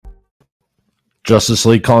Justice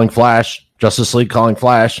League calling Flash. Justice League calling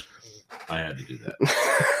Flash. I had to do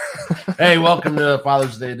that. Hey, welcome to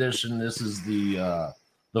Father's Day edition. This is the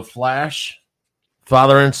Flash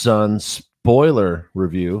father and son spoiler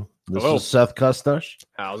review. This is Seth Kustosh.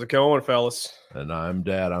 How's it going, fellas? And I'm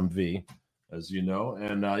Dad. I'm V, as you know.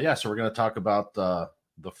 And so we're going to talk about the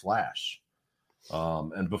Flash.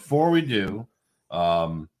 And before we do,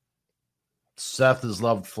 Seth has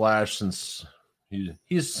loved Flash since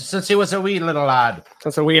he was a wee little lad.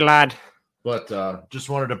 That's a wee lad. But just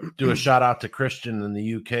wanted to do a shout out to Christian in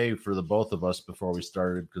the UK for the both of us before we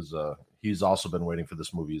started, because he's also been waiting for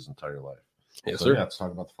this movie his entire life. Yes, so, sir. Yeah, let's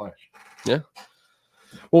talk about the Flash. Yeah.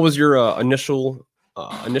 What was your initial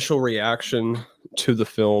reaction to the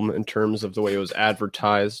film in terms of the way it was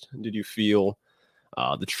advertised? Did you feel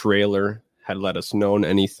the trailer had let us know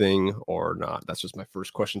anything or not? That's just my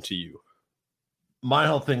first question to you. My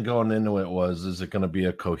whole thing going into it was, is it going to be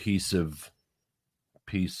a cohesive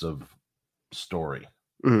piece of story?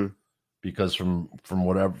 Mm-hmm. Because from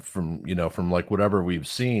whatever we've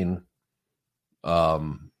seen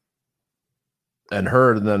and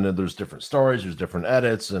heard, and then there's different stories, there's different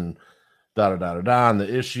edits and and the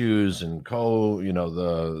issues and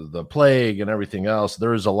the plague and everything else.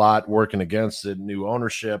 There's a lot working against it, new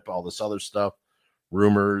ownership, all this other stuff,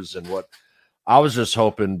 rumors, and what I was just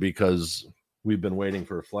hoping, because we've been waiting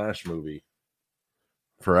for a Flash movie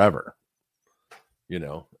forever,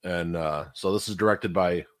 and so this is directed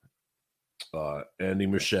by Andy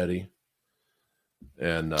Muschietti,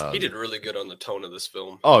 and he did really good on the tone of this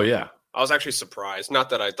film. Oh yeah, I was actually surprised.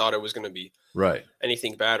 Not that I thought it was going to be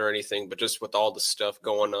anything bad or anything, but just with all the stuff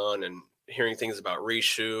going on and hearing things about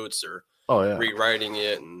reshoots or rewriting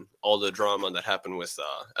it and all the drama that happened with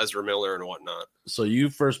Ezra Miller and whatnot. So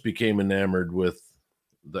you first became enamored with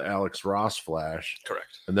the Alex Ross Flash.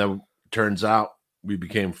 Correct. And then turns out we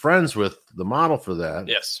became friends with the model for that.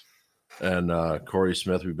 Yes. And Corey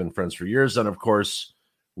Smith, we've been friends for years. And of course,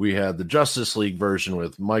 we had the Justice League version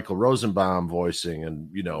with Michael Rosenbaum voicing, and,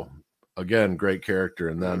 again, great character.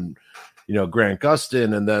 And then, Grant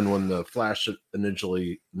Gustin. And then when the Flash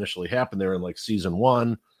initially happened, they were in like season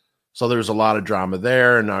 1. So there's a lot of drama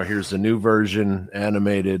there. And now here's the new version,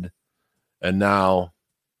 animated. And now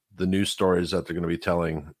the new stories that they're going to be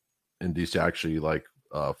telling in DC, actually like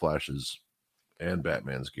Flash's and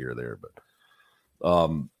Batman's gear there. But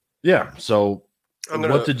so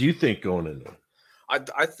what did you think going into it?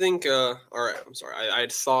 I think all right, I'm sorry. I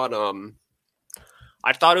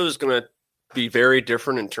thought it was going to be very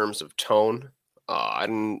different in terms of tone. I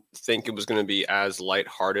didn't think it was going to be as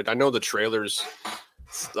lighthearted. I know the trailers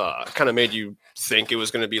kind of made you think it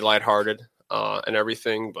was going to be lighthearted and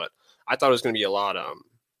everything, but I thought it was going to be a lot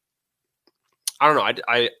I don't know.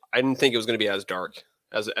 I didn't think it was going to be as dark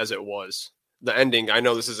as it was. The ending, I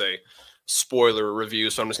know this is a spoiler review,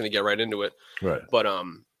 so I'm just going to get right into it. Right. But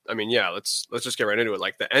let's just get right into it.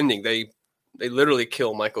 Like the ending, they literally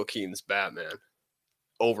kill Michael Keaton's Batman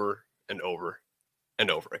over and over and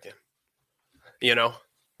over again.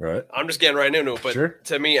 Right. I'm just getting right into it, but sure.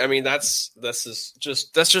 To me, that's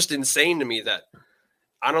just insane to me that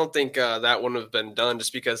I don't think that wouldn't have been done,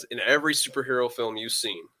 just because in every superhero film you've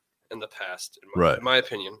seen in the past, in my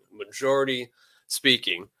opinion, majority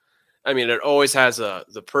speaking, it always has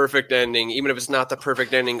the perfect ending. Even if it's not the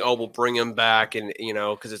perfect ending, we'll bring him back, and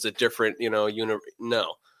because it's a different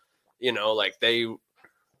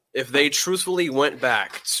if they truthfully went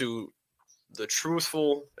back to the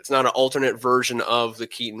truthful, it's not an alternate version of the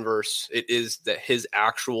Keaton verse. It is that his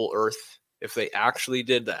actual Earth. If they actually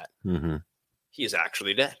did that, he is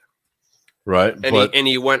actually dead, right? And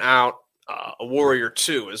he went out a warrior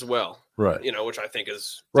too, as well. Right. Which I think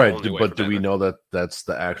is right. But do we know that that's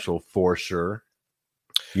the actual for sure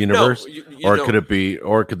universe? No, could it be,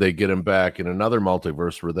 or could they get him back in another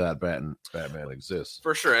multiverse where that Batman exists?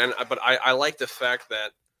 For sure. But I like the fact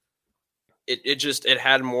that it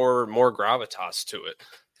had more gravitas to it,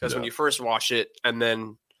 because when you first watch it, and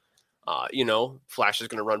then Flash is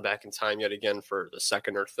going to run back in time yet again for the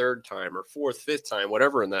second or third time or fourth, fifth time,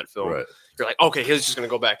 whatever in that film. Right. You're like, okay, he's just going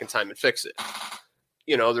to go back in time and fix it.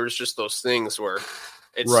 There's just those things where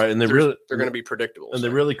it's right, and they're going to be predictable. And they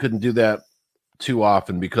really couldn't do that too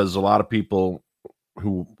often, because a lot of people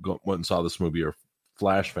who went and saw this movie are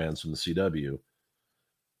Flash fans from the CW,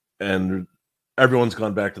 and everyone's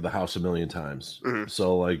gone back to the house a million times. Mm-hmm.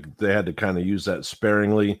 So like they had to kind of use that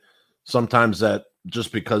sparingly. Sometimes that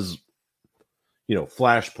just because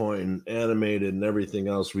Flashpoint and animated and everything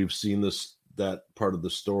else, we've seen that part of the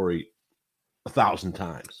story 1,000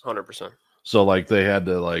 times. 100%. So like they had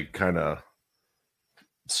to like kind of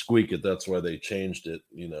squeak it. That's why they changed it,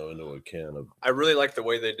 into a can of. I really like the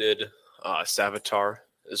way they did Savitar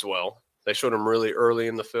as well. They showed him really early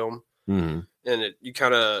in the film. Mm-hmm. And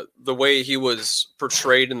the way he was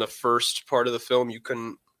portrayed in the first part of the film, you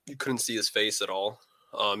couldn't see his face at all.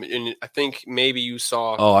 And I think maybe you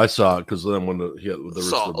saw. Oh, I saw it because then when there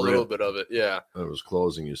saw was a little bit of it, yeah. It was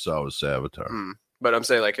closing. You saw it was Savitar. But I'm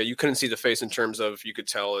saying, like, you couldn't see the face in terms of, you could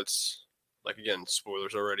tell it's, like, again,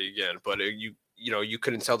 spoilers already again, but you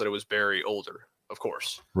couldn't tell that it was Barry older, of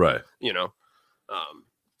course. Right.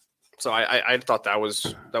 So I thought that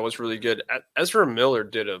was really good. Ezra Miller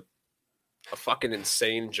did a fucking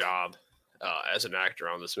insane job as an actor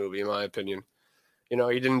on this movie, in my opinion. He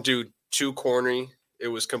didn't do too corny. It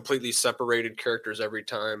was completely separated characters every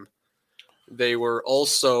time. They were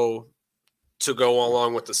also, to go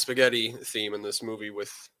along with the spaghetti theme in this movie,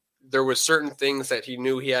 there was certain things that he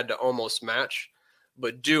knew he had to almost match,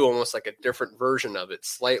 but do almost like a different version of it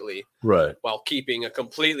slightly, right, while keeping a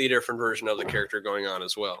completely different version of the character going on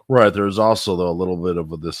as well. Right. There's also, though, a little bit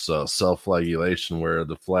of this self-flagellation where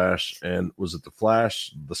the Flash, and was it the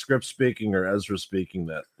Flash, the script speaking, or Ezra speaking,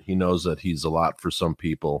 that he knows that he's a lot for some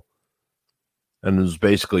people, and is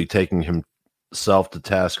basically taking himself to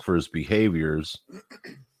task for his behaviors.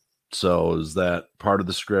 So is that part of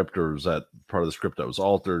the script, or is that part of the script that was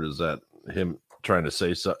altered? Is that him trying to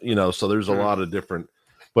say so? So there's a lot of different.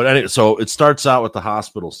 But anyway, so it starts out with the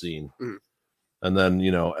hospital scene, and then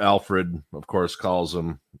Alfred, of course, calls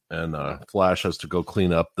him, and Flash has to go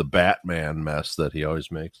clean up the Batman mess that he always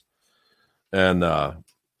makes. And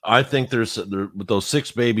I think with those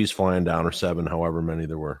 6 babies flying down, or 7, however many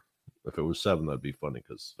there were. If it was 7, that'd be funny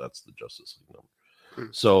because that's the Justice League number.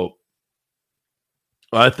 So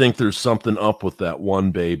I think there's something up with that one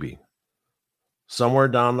baby. Somewhere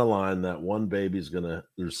down the line, that one baby's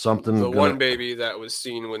there's something. The one baby that was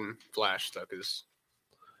seen when Flash took his.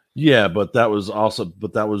 Yeah, but that was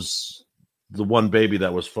the one baby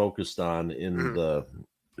that was focused on in the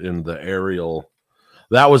aerial.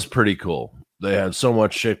 That was pretty cool. They had so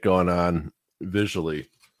much shit going on visually.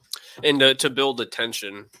 And to build the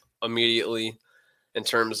tension immediately in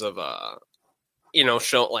terms of,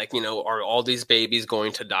 show, like, are all these babies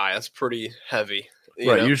going to die? That's pretty heavy.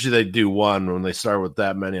 Right. Usually they do one. When they start with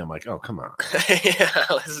that many, I'm like, oh, come on. Yeah,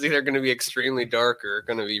 it's either going to be extremely dark or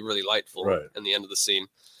going to be really lightful in the end of the scene.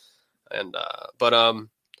 And I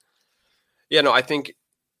think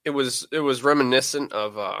it was reminiscent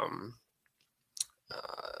of I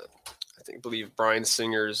believe Bryan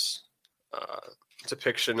Singer's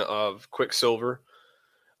depiction of Quicksilver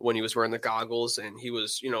when he was wearing the goggles and he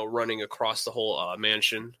was running across the whole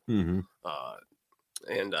mansion.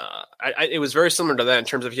 It was very similar to that in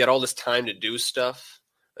terms of he had all this time to do stuff,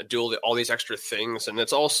 do all these extra things. And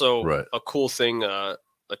it's also a cool thing, a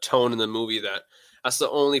tone in the movie that's the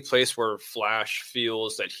only place where Flash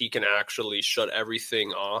feels that he can actually shut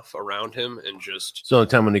everything off around him and just. It's the only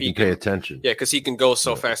time when he can pay attention. Yeah, because he can go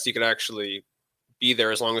so fast he could actually be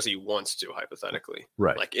there as long as he wants to, hypothetically.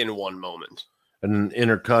 Right. Like in one moment. And an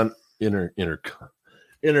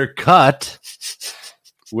intercut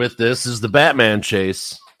with this is the Batman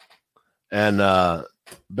chase, and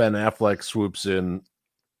Ben Affleck swoops in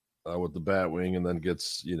with the Batwing, and then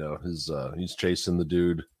gets he's chasing the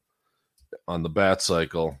dude on the bat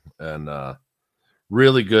cycle, and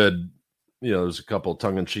really good. There's a couple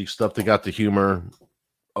tongue-in-cheek stuff. They got the humor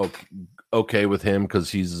okay with him because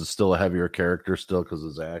he's still a heavier character still because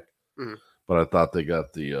of Zach, but I thought they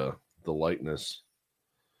got the lightness.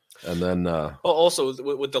 And then also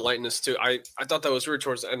with the lightness too, I thought that was weird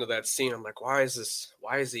towards the end of that scene. I'm like, why did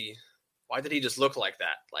he just look like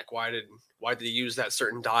that? Like, why did he use that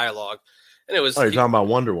certain dialogue? And it was you're talking about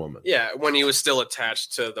Wonder Woman. Yeah, when he was still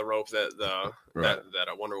attached to the rope that that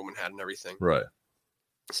a Wonder Woman had and everything. Right.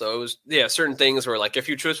 So it was certain things where, like, if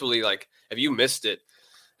you truthfully, like, if you missed it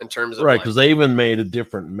in terms of because they even made a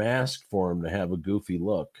different mask for him to have a goofy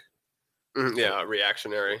look.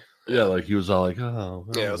 Reactionary. Yeah, like he was all like, oh.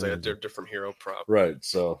 Yeah, it was like a different hero prop. Right.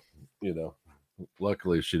 So,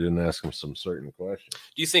 luckily she didn't ask him some certain questions.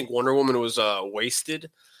 Do you think Wonder Woman was a wasted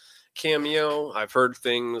cameo? I've heard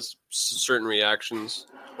certain reactions.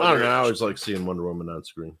 I don't know. I always like seeing Wonder Woman on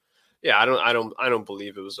screen. Yeah, I don't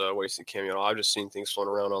believe it was a wasted cameo at all. I've just seen things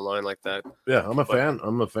floating around online like that. Yeah, I'm a fan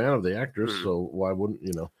of the actress, so why wouldn't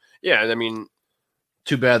Yeah, I mean,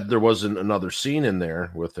 too bad there wasn't another scene in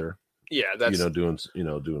there with her. Yeah, that's doing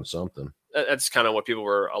something. That's kind of what people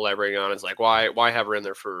were elaborating on. Is like, why have her in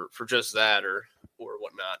there for just that or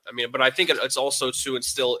whatnot? I mean, but I think it's also too.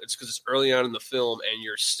 It's because it's early on in the film and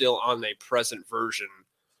you're still on a present version.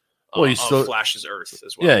 Of Flash's Earth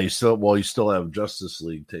as well. Yeah, you still have Justice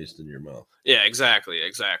League taste in your mouth. Yeah, exactly.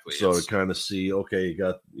 So to kind of see, okay, you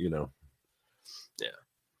got Yeah,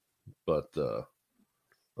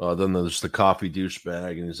 But then there's the coffee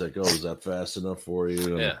douchebag, and he's like, "Oh, is that fast enough for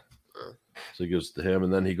you?" And Yeah. so he goes to him,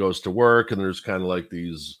 and then he goes to work, and there's kind of like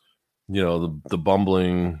these, the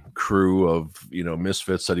bumbling crew of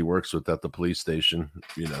misfits that he works with at the police station,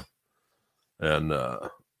 and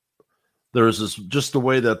there was just the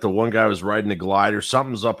way that the one guy was riding a glider.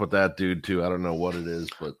 Something's up with that dude too. I don't know what it is,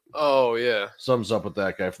 but oh yeah, something's up with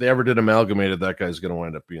that guy. If they ever did Amalgamated, that guy's going to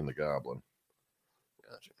wind up being the Goblin.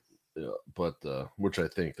 Gotcha. Yeah, but which I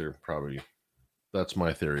think that's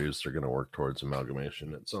my theory, is they're going to work towards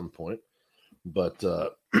amalgamation at some point. But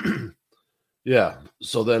yeah,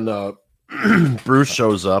 so then Bruce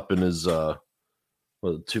shows up in his $2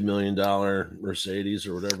 million Mercedes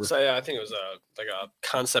or whatever. So yeah, I think it was like a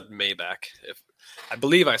concept Maybach. If I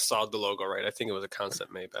believe I saw the logo right, I think it was a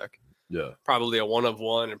concept Maybach. Yeah, probably a one of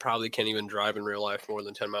one, and probably can't even drive in real life more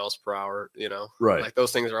than 10 miles per hour. Right? Like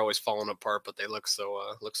those things are always falling apart, but they look so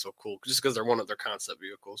cool just because they're one of their concept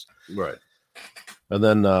vehicles. Right. And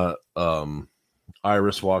then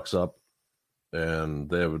Iris walks up, and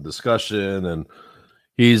they have a discussion, and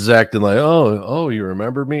he's acting like, oh, you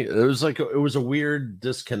remember me? It was a weird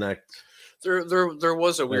disconnect. There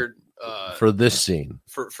was a weird for this scene.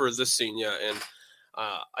 For this scene, yeah, and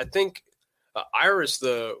I think Iris,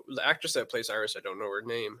 the actress that plays Iris, I don't know her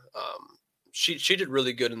name. She did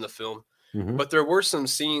really good in the film, but there were some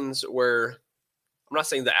scenes where, I'm not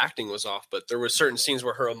saying the acting was off, but there were certain scenes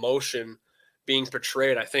where her emotion being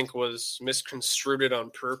portrayed, I think, was misconstrued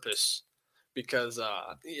on purpose. Because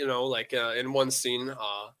in one scene,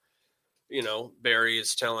 Barry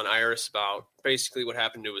is telling Iris about basically what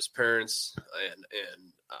happened to his parents and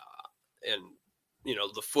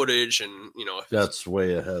the footage, and that's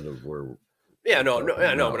way ahead of where. Yeah, no,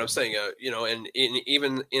 but I'm saying and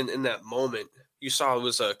even in that moment, you saw it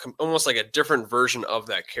was almost like a different version of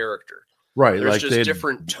that character. Right, there's like just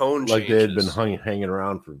different tone changes. Like they had been hanging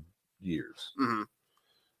around for years. Mm-hmm.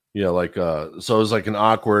 Yeah, so it was like an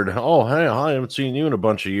awkward, oh, hey, I haven't seen you in a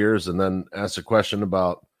bunch of years, and then asked a question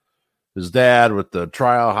about his dad with the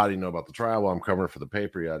trial. How do you know about the trial? Well, I'm covering for the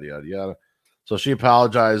paper, yada, yada, yada. So she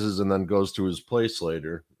apologizes and then goes to his place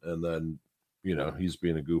later, and then, he's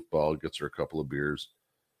being a goofball, gets her a couple of beers.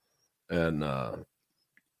 And,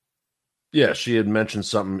 yeah, she had mentioned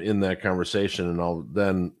something in that conversation, and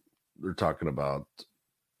then they're talking about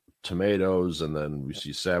tomatoes, and then we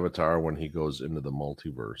see Savitar when he goes into the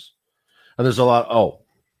multiverse, and there's a lot.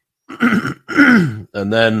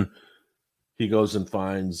 And then he goes and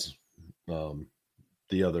finds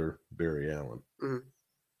the other Barry Allen,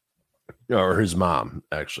 or his mom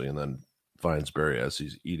actually, and then finds Barry as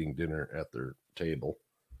he's eating dinner at their table.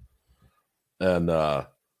 And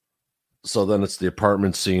so then it's the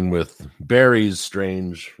apartment scene with Barry's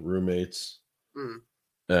strange roommates,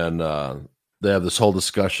 and they have this whole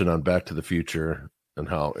discussion on Back to the Future and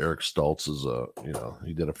how Eric Stoltz is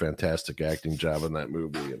he did a fantastic acting job in that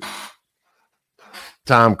movie. And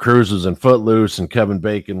Tom Cruise was in Footloose, and Kevin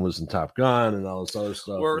Bacon was in Top Gun, and all this other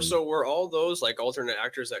stuff. Were all those like alternate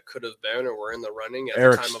actors that could have been or were in the running at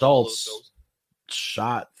Eric the time Stoltz of all those films?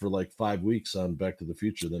 Shot for like 5 weeks on Back to the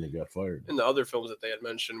Future, then he got fired. In the other films that they had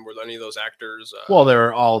mentioned, were any of those actors? Well, they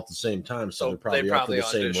were all at the same time, so they're probably they up for the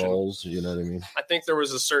auditioned. same roles. You know what I mean? I think there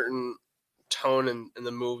was a certain tone in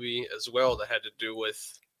the movie as well that had to do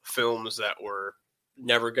with films that were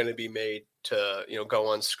never going to be made to go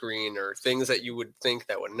on screen, or things that you would think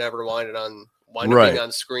that would never wind up being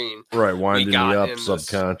on screen. Right, winding me up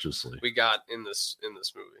subconsciously. We got in this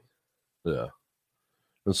movie. Yeah.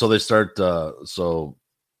 And so they start,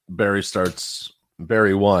 Barry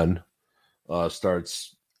 1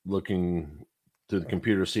 starts looking to the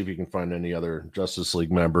computer, see if he can find any other Justice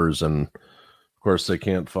League members. And of course they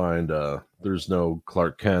can't find, there's no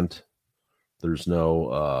Clark Kent. There's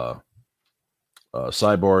no,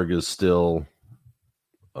 Cyborg is still,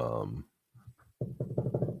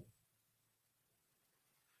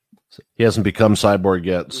 he hasn't become Cyborg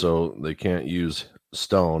yet, so they can't use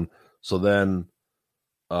Stone. So then,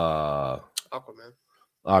 Aquaman,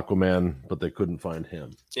 but they couldn't find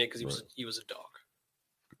him. Yeah, because he was a dog.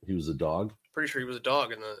 He was a dog. Pretty sure he was a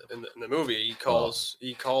dog in the movie. He calls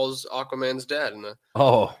Aquaman's dad in the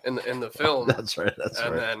in the film. That's right.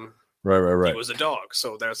 And then right. He was a dog,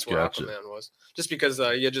 so that's where Aquaman was. Just because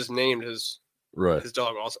he had just named his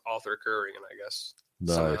dog Arthur Curry, and I guess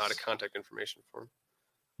somehow had contact information for him.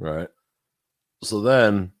 Right. So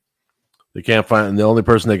then they can't find, and the only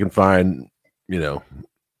person they can find,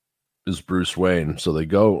 is Bruce Wayne. So they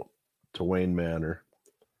go to Wayne Manor,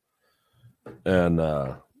 and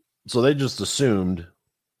so they just assumed,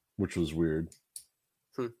 which was weird,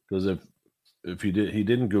 because if he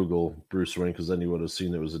didn't Google Bruce Wayne, because then he would have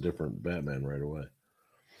seen it was a different Batman right away.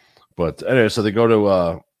 But anyway, so they go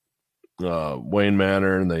to Wayne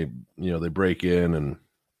Manor, and they break in and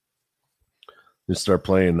they start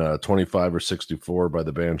playing 25 or 64 by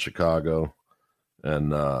the band Chicago,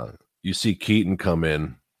 and you see Keaton come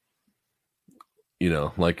in,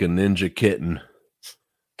 like a ninja kitten,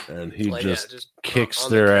 and he just kicks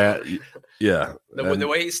their ass. Yeah, the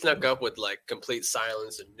way he snuck up with like complete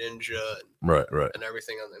silence and ninja, and, right, and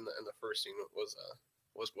everything in the first scene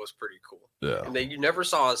was pretty cool. Yeah, and you never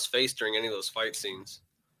saw his face during any of those fight scenes.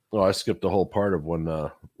 Oh, I skipped the whole part of when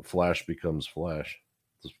Flash becomes Flash.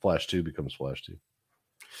 Flash 2 becomes Flash 2.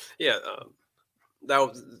 Yeah,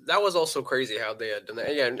 that was also crazy how they had done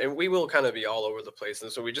that. Yeah, and we will kind of be all over the place,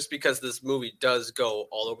 and so just because this movie does go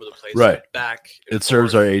all over the place, right? Back it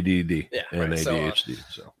serves our ADD and ADHD.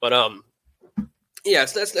 But yeah,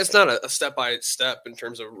 it's not a step by step in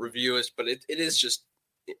terms of review, but it is just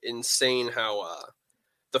insane how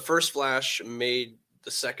the first Flash made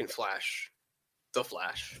the second Flash the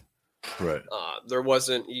Flash. Right. There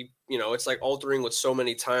wasn't, it's like altering with so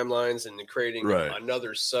many timelines and creating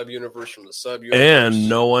another sub-universe from the sub-universe. And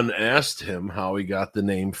no one asked him how he got the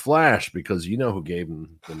name Flash, because you know who gave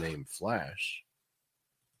him the name Flash?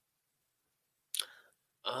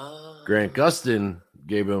 Grant Gustin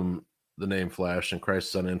gave him the name Flash and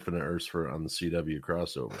Crisis on Infinite Earths on the CW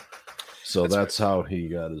crossover. So that's how he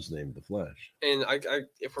got his name, The Flash. And I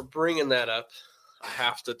if we're bringing that up, I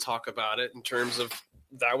have to talk about it in terms of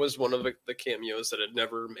that was one of the cameos that had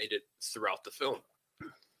never made it throughout the film.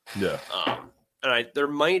 Yeah. And there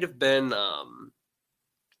might have been, I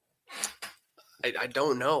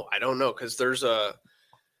don't know. Cause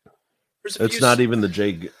it's not even the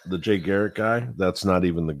Jay Garrick guy. That's not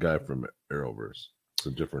even the guy from Arrowverse. It's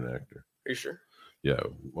a different actor. Are you sure? Yeah.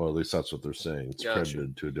 Well, at least that's what they're saying. It's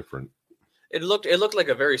credited to a different. It looked like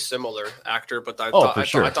a very similar actor, but I thought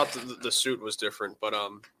the suit was different. But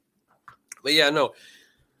yeah, no.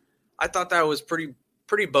 I thought that was pretty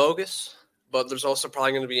bogus, but there's also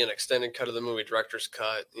probably going to be an extended cut of the movie, director's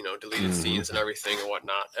cut, deleted scenes and everything and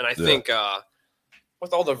whatnot. And I think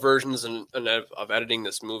with all the versions of editing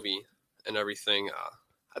this movie and everything,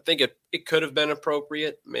 I think it could have been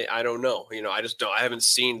appropriate. I don't know. I haven't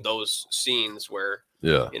seen those scenes where,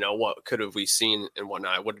 what could have we seen and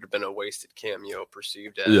whatnot. Would it have been a wasted cameo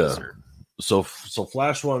perceived as? Yeah. So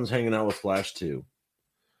Flash 1's hanging out with Flash 2.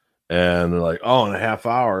 And they're like, oh, in a half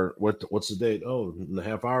hour, what's the date? Oh, in a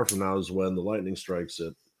half hour from now is when the lightning strikes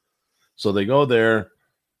it. So they go there,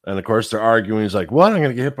 and of course they're arguing. He's like, what? I'm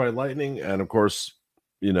going to get hit by lightning? And of course,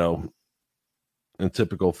 in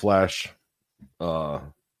typical Flash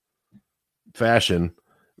fashion,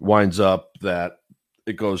 winds up that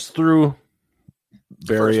it goes through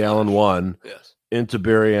Barry Allen 1 into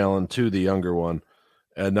Barry Allen 2, the younger one.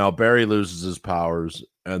 And now Barry loses his powers,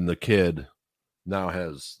 and the kid now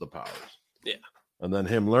has the powers. Yeah. And then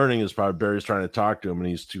him learning is probably Barry's trying to talk to him, and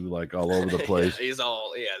he's too all over the place. He's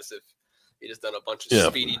all as if he just done a bunch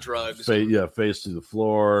of speedy drugs. Face to the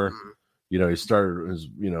floor. Mm-hmm. He started his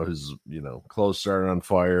clothes started on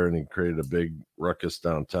fire, and he created a big ruckus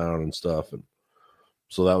downtown and stuff. And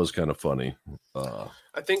so that was kind of funny.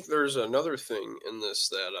 I think there's another thing in this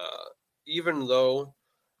that even though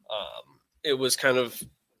it was kind of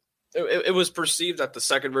it was perceived that the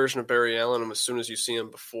second version of Barry Allen, as soon as you see him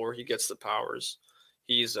before he gets the powers,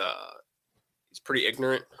 he's pretty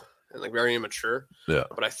ignorant and like very immature. Yeah.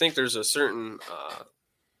 But I think there's a certain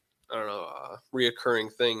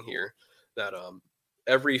reoccurring thing here that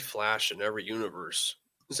every Flash in every universe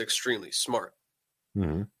is extremely smart.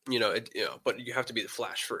 Mm-hmm. But you have to be the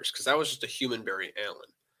Flash first, because that was just a human Barry Allen,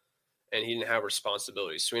 and he didn't have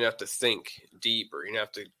responsibilities, so he didn't have to think deep, or you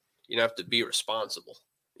didn't have to be responsible.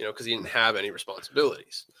 Because he didn't have any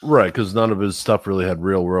responsibilities. Right, because none of his stuff really had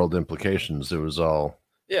real world implications. It was all.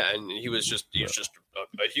 Yeah, and he was just a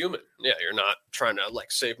human. Yeah, you're not trying to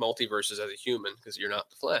like save multiverses as a human because you're not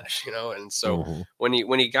the Flash, And so when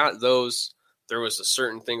he got those, there was a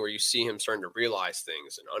certain thing where you see him starting to realize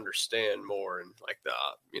things and understand more. And like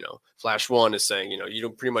Flash 1 is saying, you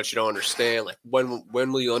don't understand. Like when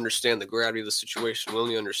will you understand the gravity of the situation? When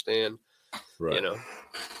will you understand? Right.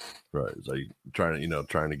 Right. It's like trying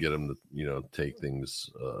to get him to, take things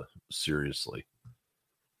seriously.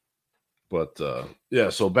 But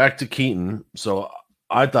so back to Keaton. So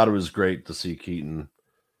I thought it was great to see Keaton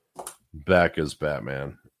back as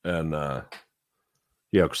Batman. And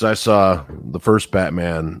because I saw the first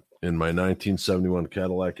Batman in my 1971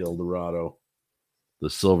 Cadillac Eldorado, the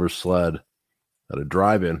Silver Sled, at a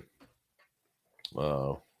drive-in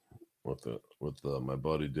with my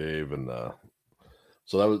buddy Dave, and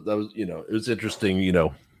So that was it was interesting,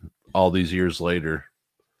 all these years later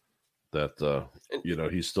that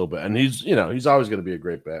he's still and he's always going to be a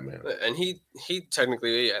great Batman. And he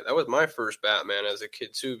technically, that was my first Batman as a kid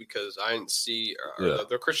too, because I didn't see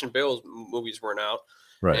the Christian Bale movies weren't out,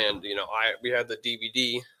 right? And we had the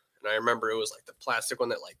DVD, and I remember it was like the plastic one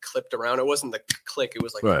that like clipped around. It wasn't the click; it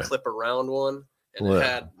was like the clip around one, and it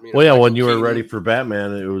had. When you were ready for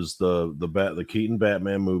Batman, it was the Keaton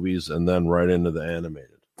Batman movies, and then right into the animated.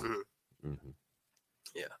 Mm-hmm. Mm-hmm.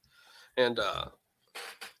 Yeah, and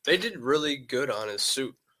they did really good on his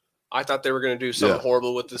suit. I thought they were going to do something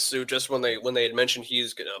horrible with the suit. Just when they had mentioned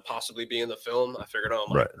he's going to possibly be in the film, I figured, oh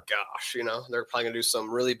my gosh, they're probably going to do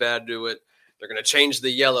something really bad to it. They're going to change the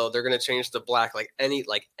yellow. They're going to change the black,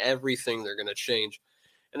 everything they're going to change.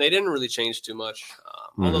 And they didn't really change too much.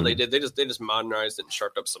 Although they did, they just modernized it and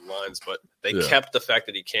sharpened up some lines, but they kept the fact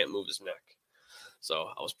that he can't move his neck. So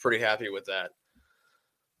I was pretty happy with that.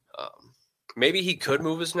 Maybe he could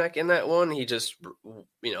move his neck in that one. He just,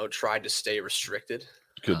 tried to stay restricted.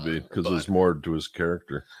 Could be because there's more to his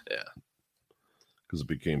character. Yeah, because it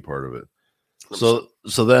became part of it. So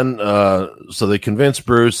then they convinced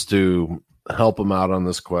Bruce to help him out on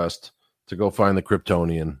this quest to go find the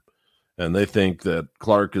Kryptonian, and they think that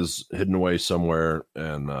Clark is hidden away somewhere,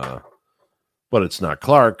 and but it's not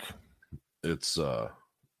Clark, it's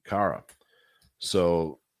Kara.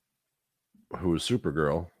 So who is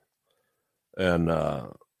Supergirl, and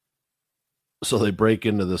so they break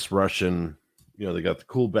into this Russian. They got the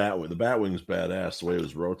cool Batwing. The Batwing's badass. The way it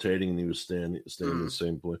was rotating, and he was staying in the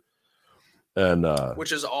same place. And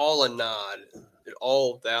which is all a nod.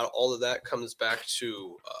 All of that comes back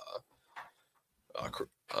to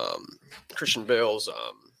Christian Bale's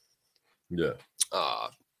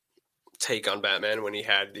take on Batman when he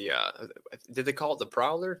had the did they call it the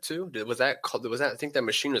Prowler too? Was that I think that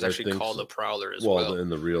machine was actually called the Prowler as well. In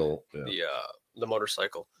the real the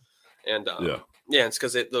motorcycle. And it's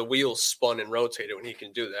because the wheels spun and rotated when he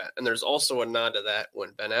can do that. And there's also a nod to that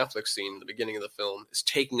when Ben Affleck's scene in the beginning of the film is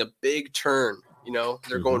taking a big turn.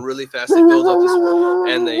 They're going really fast. They build up this,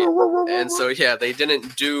 they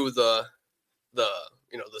didn't do the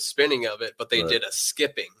spinning of it, but they did a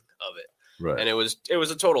skipping of it. Right. And it was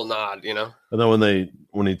a total nod. And then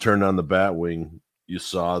when he turned on the Batwing, you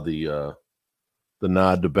saw the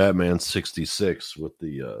nod to Batman 66 with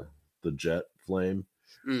the jet flame.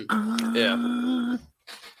 Yeah.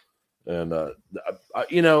 And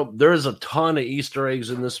there's a ton of Easter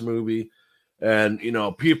eggs in this movie, and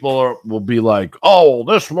people will be like, "Oh,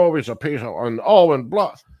 this movie's a piece of and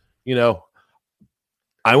blah."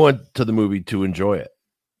 I went to the movie to enjoy it.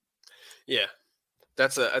 Yeah,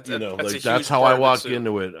 that's how I walk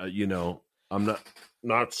into it. I'm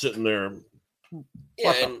not sitting there.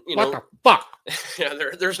 Yeah, what the fuck? Yeah,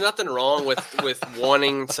 there's nothing wrong with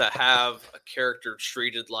wanting to have a character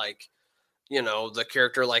treated like, the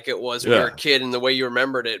character like it was when you were a kid and the way you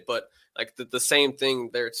remembered it. But like the same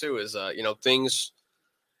thing there too is, things.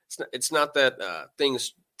 It's not that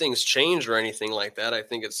things change or anything like that. I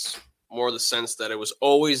think it's more the sense that it was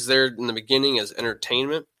always there in the beginning as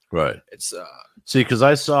entertainment. Right. It's see, because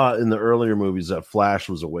I saw in the earlier movies that Flash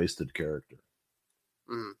was a wasted character.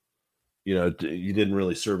 Mm-hmm. You didn't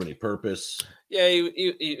really serve any purpose. Yeah,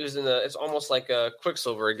 he was in it's almost like a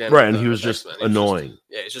Quicksilver again. Right, and he was just annoying.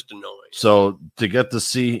 He's just annoying. So to get to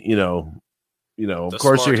see, of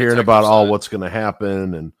course you're hearing about what's going to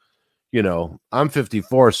happen. And, I'm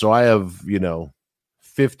 54, so I have,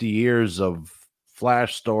 50 years of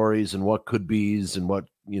Flash stories and what could be's and what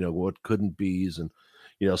couldn't be's. And,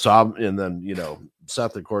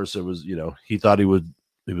 Seth, of course, it was, he thought he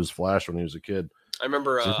was Flash when he was a kid. I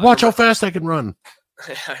remember. Watch how fast I can run.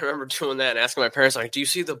 I remember doing that and asking my parents, like, "Do you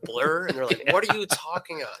see the blur?" And they're like, "What are you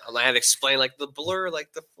talking about?" And I had to explain, like, the blur, like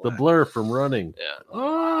the blur from running. Yeah.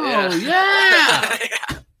 Oh yeah.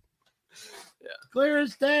 Yeah. Clear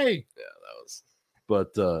as day. Yeah, that was.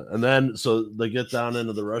 But and then so they get down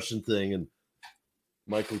into the Russian thing, and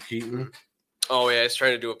Michael Keaton. Oh yeah, he's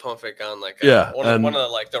trying to do a pump fake on one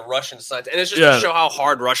of the Russian sides, and it's just to show how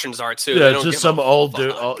hard Russians are too. Yeah, it's just some old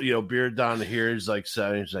dude, beard down here. He's like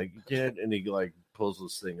saying, he's like, "Dad," and he like pulls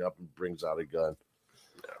this thing up and brings out a gun.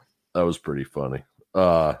 Yeah. That was pretty funny.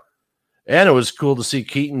 And it was cool to see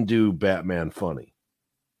Keaton do Batman funny.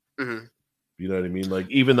 Mm-hmm. You know what I mean? Like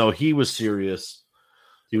even though he was serious,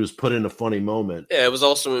 he was put in a funny moment. Yeah, it was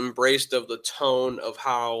also embraced of the tone of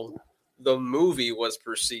how the movie was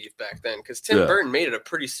perceived back then, because Tim Burton made it a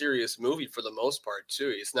pretty serious movie for the most part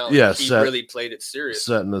too. It's not like he really played it serious,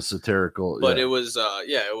 set in the satirical, but it was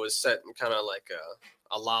it was set in kind of like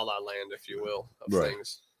a La La Land, if you will, of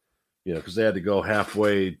things. Because they had to go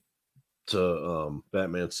halfway to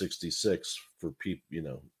Batman 66 for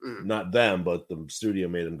people, not them, but the studio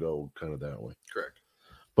made him go kind of that way. Correct.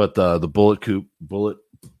 But the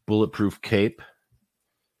bulletproof cape,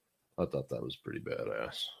 I thought that was pretty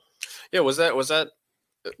badass. Yeah, was that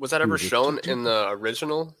ever shown in the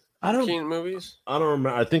original Keaton movies? I don't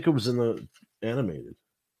remember. I think it was in the animated.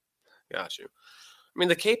 Got you. I mean,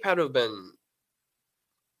 the cape had to have been.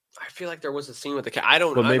 I feel like there was a scene with the cape. I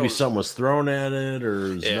don't. But maybe something was thrown at it,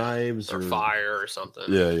 or knives, or fire, or something.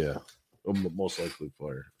 Yeah. Most likely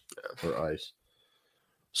fire or ice.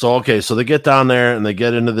 So so they get down there and they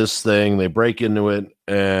get into this thing. They break into it,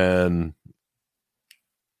 and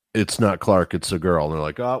it's not Clark. It's a girl. And they're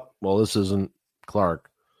like, "Oh, well, this isn't Clark."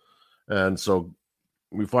 And so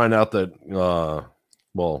we find out that,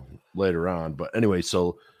 later on. But anyway,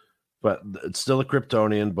 but it's still a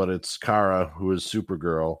Kryptonian, but it's Kara, who is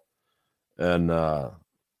Supergirl. And,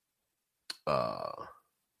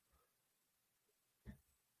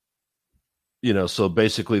 so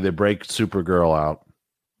basically they break Supergirl out.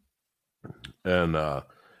 And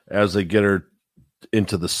as they get her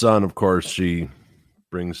into the sun, of course, she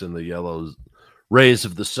brings in the yellow rays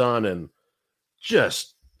of the sun and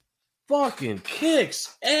just fucking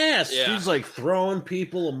kicks ass. Yeah. She's like throwing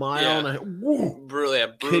people a mile and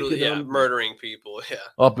brutally murdering people. Yeah,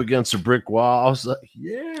 up against a brick wall. I was like,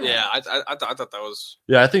 I thought that was.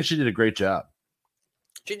 Yeah, I think she did a great job.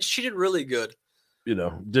 She did really good.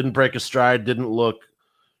 Didn't break a stride. Didn't look.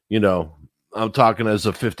 I'm talking as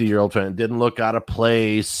a 50-year-old fan. Didn't look out of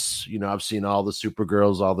place. I've seen all the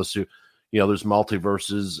Supergirls, all the there's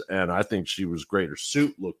multiverses, and I think she was great. Her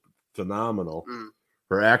suit looked phenomenal.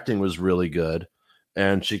 Her acting was really good,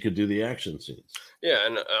 and she could do the action scenes. Yeah,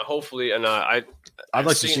 and hopefully, and I'd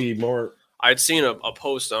like to see more. I'd seen a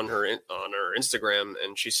post on her Instagram,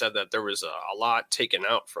 and she said that there was a lot taken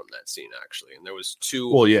out from that scene actually, and there was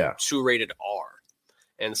two rated R.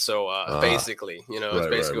 And so basically, it's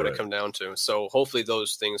basically what it come down to. So hopefully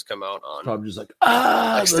those things come out on. Probably just like,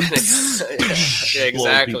 yeah,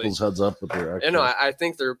 exactly. People's heads up with their action. I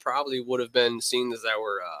think there probably would have been scenes that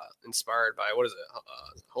were inspired by, what is it,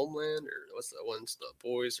 Homeland, or what's the ones, The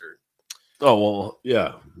Boys, or. Oh, well,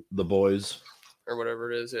 yeah, The Boys. Or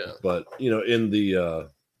whatever it is, yeah. But, in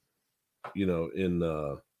the,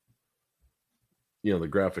 the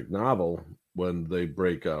graphic novel, when they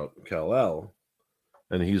break out Kal-El,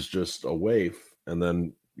 and he's just a waif, and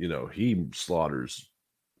then he slaughters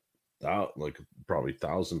out like probably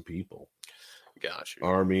 1,000 people. Got you.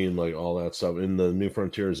 Army and like all that stuff. In the New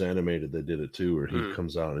Frontiers animated, they did it too, where he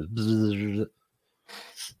comes out and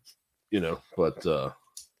But I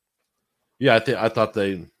thought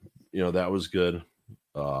they, that was good.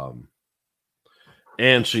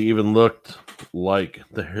 And she even looked like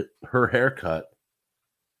her haircut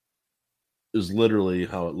is literally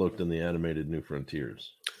how it looked in the animated New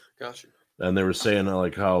Frontiers. Gotcha. And they were saying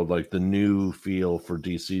like how like the new feel for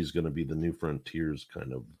DC is going to be the New Frontiers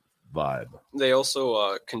kind of vibe. They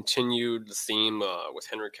also continued the theme with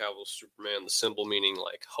Henry Cavill's Superman, the symbol meaning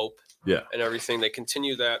like hope, and everything. They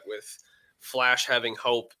continue that with Flash having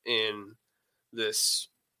hope in this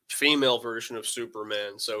female version of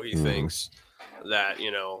Superman. So he thinks that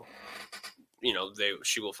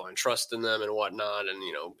she will find trust in them and whatnot, and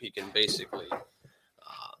he can basically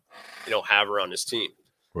have her on his team,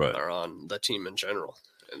 right, or on the team in general.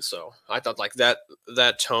 And so I thought like that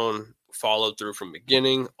tone followed through from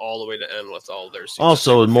beginning all the way to end with all their scenes.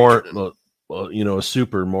 Also more a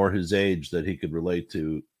super more his age that he could relate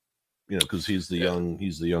to, because he's the young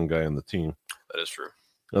guy on the team. That is true.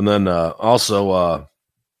 And then also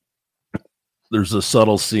there's a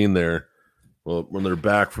subtle scene there when they're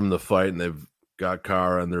back from the fight and they've got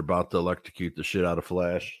Kara and they're about to electrocute the shit out of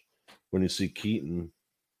Flash, when you see Keaton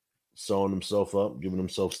sewing himself up, giving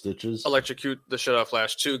himself stitches. Electrocute the shit out of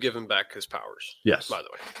Flash to give him back his powers. Yes. By the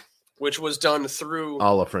way. Which was done through... a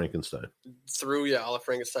la Frankenstein. Through the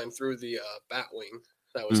Batwing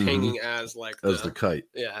that was hanging as like... As the kite.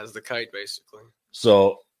 Yeah, as the kite, basically.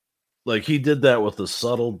 So, like, he did that with a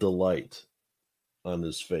subtle delight on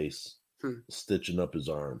his face. Stitching up his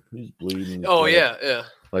arm. He's bleeding. Oh, yeah.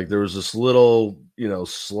 Like, there was this little,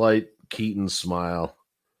 slight Keaton smile.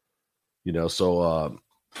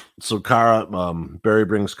 So Kara, Barry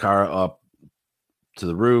brings Kara up to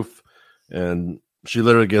the roof, and she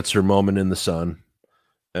literally gets her moment in the sun,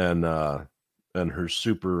 and her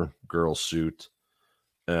Supergirl suit,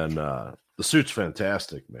 and the suit's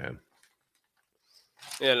fantastic, man.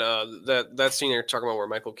 And that scene you're talking about where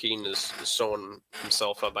Michael Keaton is sewing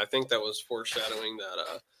himself up, I think that was foreshadowing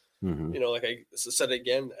that, like I said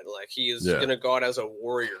again, like he is going to go out as a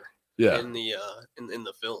warrior in the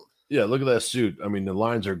film. Yeah, look at that suit. I mean, the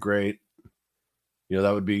lines are great.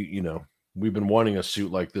 that would be, we've been wanting a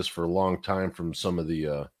suit like this for a long time from some of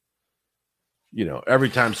the, every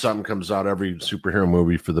time something comes out, every superhero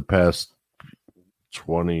movie for the past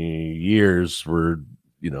 20 years, we're,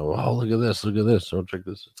 oh, look at this. Oh, check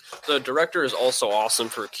this. The director is also awesome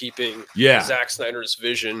for keeping Zack Snyder's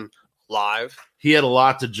vision live. He had a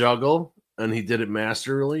lot to juggle, and he did it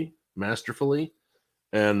masterfully.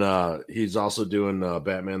 And he's also doing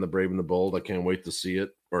Batman the Brave and the Bold. I can't wait to see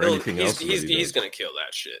it or anything else. He's going to kill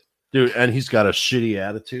that shit. Dude, and he's got a shitty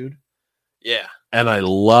attitude. Yeah. And I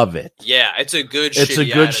love it. Yeah, it's a good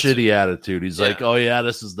shitty attitude. He's like, oh, yeah,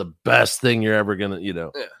 this is the best thing you're ever going to, Yeah.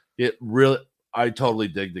 It really, I totally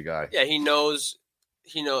dig the guy. Yeah, he knows,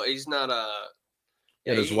 he's not a...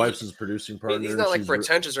 And his wife's his producing partner. He's not like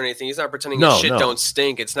pretentious or anything. He's not pretending his shit don't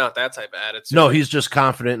stink. It's not that type of attitude. No, he's just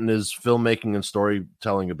confident in his filmmaking and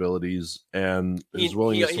storytelling abilities and his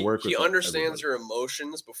willingness to work with He understands your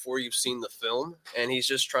emotions before you've seen the film, and he's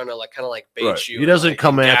just trying to kind of bait you. He doesn't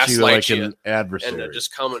come at you like an adversary. And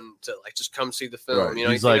just come see the film. Right.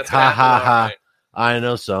 He's like, ha, ha, ha. Right. I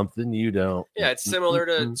know something you don't. Yeah, it's similar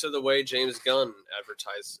to the way James Gunn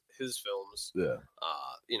advertised his films. Yeah.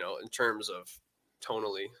 In terms of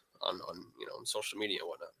tonally on social media and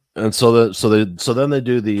whatnot. And so then they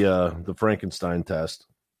do the Frankenstein test,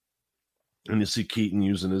 and you see Keaton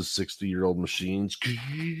using his 60-year-old machines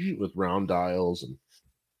with round dials,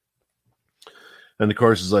 and of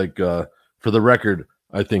course it's like, for the record,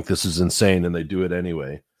 I think this is insane, and they do it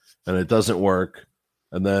anyway, and it doesn't work,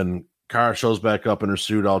 and then Kara shows back up in her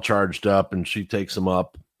suit all charged up, and she takes him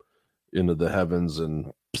up into the heavens,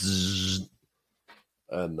 and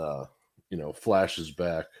Flash is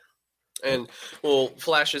back. And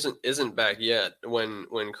Flash isn't back yet. When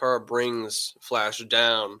Kara brings Flash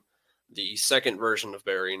down, the second version of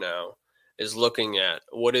Barry now is looking at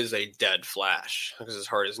what is a dead Flash, because his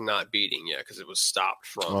heart is not beating yet because it was stopped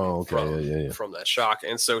from that shock.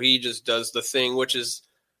 And so he just does the thing, which is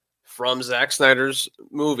from Zack Snyder's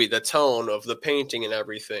movie, the tone of the painting and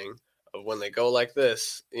everything of when they go like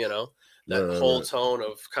this, that whole tone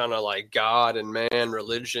of kind of like God and man,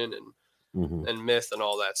 religion and myth and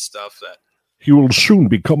all that stuff. That he will soon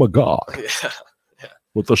become a god. Yeah.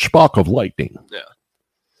 With a spark of lightning.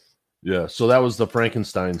 Yeah. So that was the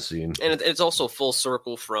Frankenstein scene, and it's also full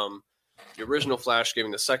circle from the original Flash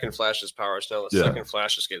giving the second Flash his powers. Now the second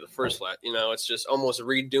Flash just gave the first Flash. It's just almost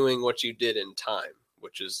redoing what you did in time,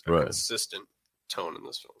 which is a consistent tone in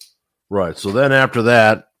this film. Right. So then after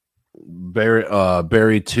that,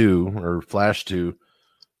 Barry 2 or Flash 2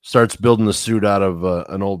 starts building the suit out of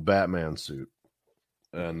an old Batman suit,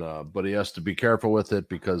 and but he has to be careful with it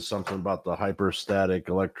because something about the hyperstatic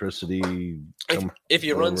electricity. If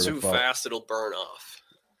you run too fast, it'll burn off.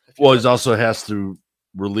 Well, he also has to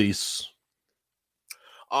release.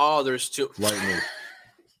 Oh, there's two lightning.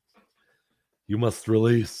 You must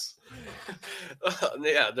release.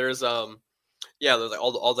 There's there's like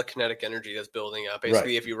all the kinetic energy that's building up.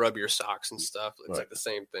 Basically, if you rub your socks and stuff, it's like the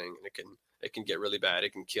same thing, and it can get really bad.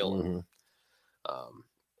 It can kill him,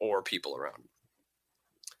 or people around.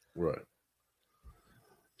 Right.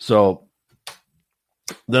 So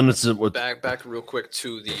then it's back real quick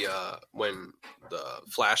to the when the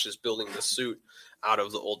Flash is building the suit out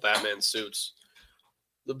of the old Batman suits.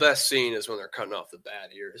 The best scene is when they're cutting off the bat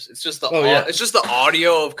ears. It's just it's just the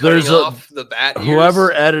audio of cutting off the bat ears.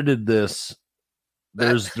 Whoever edited this,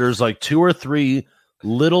 there's like 2 or 3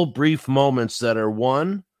 little brief moments that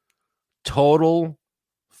are total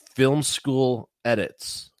film school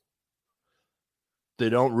edits. They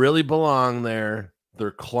don't really belong there.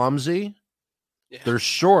 They're clumsy. Yeah. They're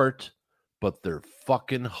short, but they're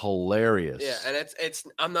fucking hilarious. Yeah, and it's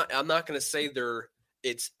I'm not gonna say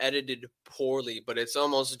it's edited poorly, but it's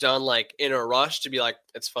almost done like in a rush to be like,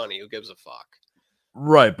 it's funny. Who gives a fuck?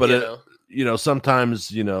 Right, but sometimes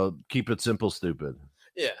keep it simple, stupid.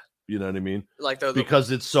 Yeah, you know what I mean. Like because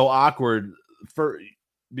it's so awkward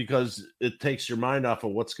because it takes your mind off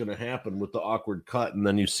of what's going to happen with the awkward cut, and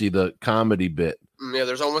then you see the comedy bit. Yeah,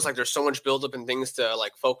 there's almost like there's so much buildup and things to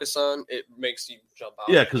like focus on. It makes you jump out.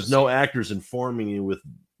 Yeah, because no actor's informing you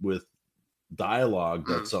with dialogue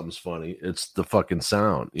that something's funny. It's the fucking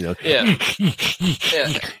sound, Yeah.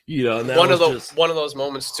 And one of those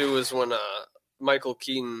moments too is when Michael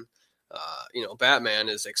Keaton, Batman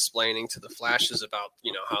is explaining to the Flashes about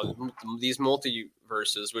how these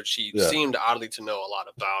multiverses, which he seemed oddly to know a lot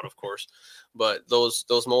about, of course, but those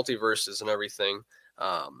multiverses and everything,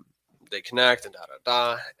 they connect and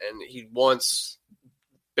and he wants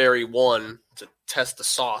Barry 1 to test the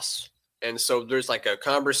sauce. And so there's like a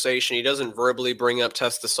conversation. He doesn't verbally bring up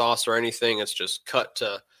test the sauce or anything. It's just cut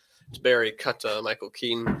to Barry, cut to Michael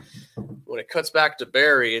Keaton. When it cuts back to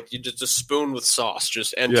Barry, you just a spoon with sauce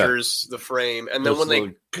just enters the frame, and then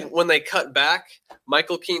when they cut back,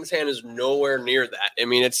 Michael Keaton's hand is nowhere near that. I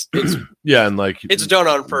mean, it's yeah, and like it's done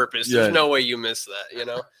on purpose. Yeah. There's no way you miss that. You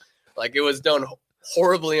know, like it was done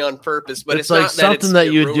horribly on purpose. But it's like not something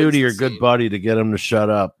that you do ruins to your the good scene. buddy to get him to shut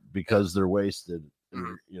up because they're wasted,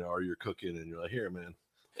 and, or you're cooking and you're like, here, man.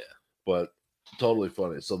 Yeah, but totally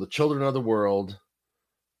funny. So the children of the world.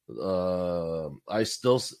 There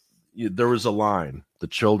was a line, the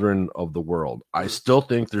children of the world. I still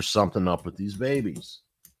think there's something up with these babies,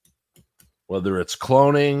 whether it's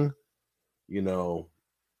cloning,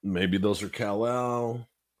 maybe those are Kal-El,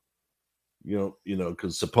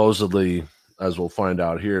 because supposedly, as we'll find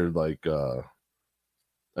out here, like,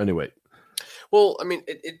 anyway. Well, I mean,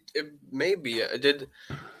 it may be. It did.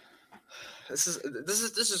 This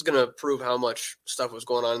is gonna prove how much stuff was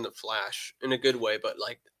going on in the Flash in a good way, but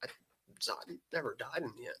like Zod never died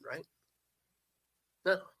in the end, right?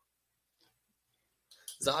 No,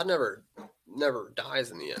 Zod never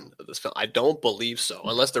dies in the end of this film. I don't believe so,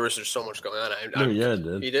 unless there was just so much going on. Yeah, it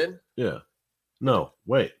did. He did? Yeah. No,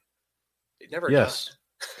 wait. He never yes. died.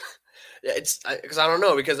 Yeah, it's because I don't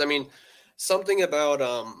know, because I mean. Something about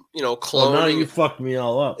cloning. Oh, now you fucked me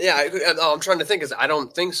all up. Yeah, I'm trying to think. Is I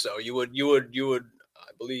don't think so. You would,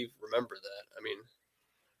 I believe, remember that. I mean,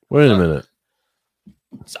 wait a minute.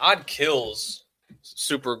 Zod kills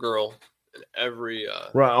Supergirl in every.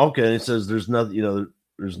 Right. Okay. He says there's nothing.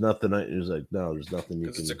 There's nothing. He's like, no, there's nothing you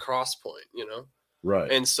can. Because it's a cross point,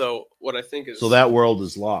 Right. And so what I think is. So that world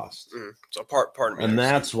is lost. So pardon me. And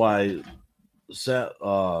that's why.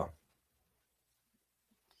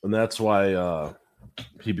 And that's why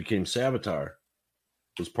he became Savitar,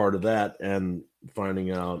 was part of that, and finding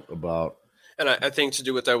out about. And I think to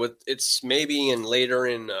do with that, it's maybe later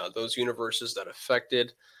in those universes that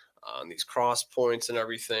affected these cross points and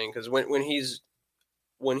everything. Because when he's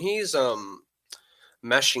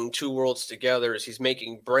meshing two worlds together, he's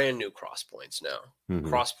making brand new cross points now,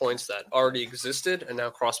 cross points that already existed, and now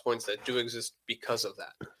cross points that do exist because of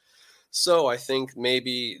that. So I think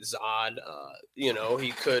maybe Zod,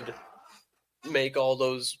 he could make all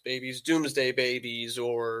those babies Doomsday babies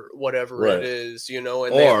or whatever it is, and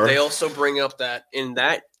they also bring up that in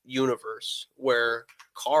that universe where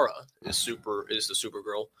Kara is the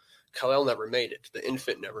Supergirl, Kal-El never made it. The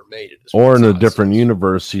infant never made it. Or in a different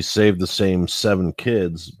universe, he saved the same 7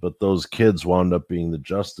 kids, but those kids wound up being the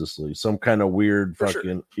Justice League. Some kind of weird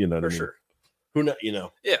fucking, what I mean? Sure. Who knows,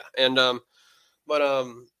 Yeah, and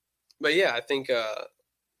But yeah, I think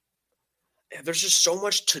there's just so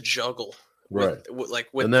much to juggle. Right.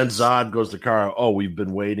 And then Zod goes to Kara, oh, we've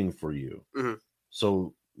been waiting for you. Mm-hmm.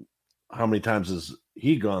 So how many times has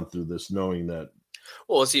he gone through this knowing that?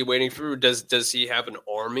 Well, is he waiting through? Does he have an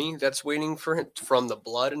army that's waiting for him from the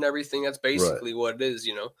blood and everything? That's basically what it is,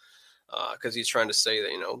 because he's trying to say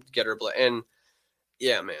that, get her blood. And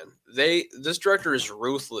yeah, man, this director is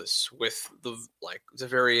ruthless with the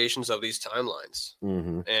variations of these timelines,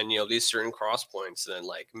 and these certain cross points, and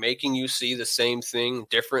like making you see the same thing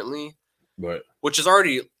differently, right? Which is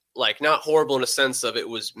already not horrible in a sense of it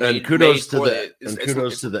was made. And kudos to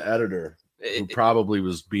the editor, who probably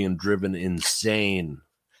was being driven insane.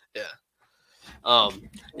 Yeah.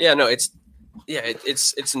 Yeah. No, it's. Yeah,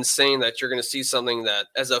 it's insane that you're going to see something that,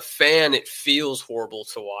 as a fan, it feels horrible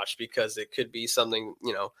to watch because it could be something,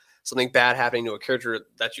 something bad happening to a character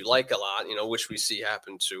that you like a lot, which we see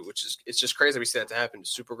happen to, it's just crazy we see that to happen to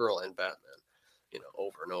Supergirl and Batman,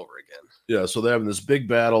 over and over again. Yeah, so they're having this big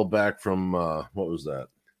battle back from, what was that?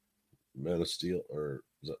 Man of Steel, or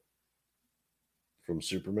is that from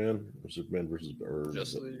Superman? Or Superman versus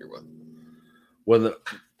Justice League, or what?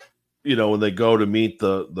 When they go to meet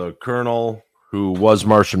the Colonel, who was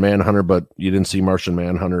Martian Manhunter, but you didn't see Martian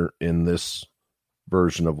Manhunter in this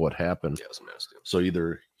version of what happened. Yeah, it was nasty. So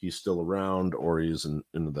either he's still around or he's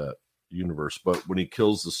into that universe. But when he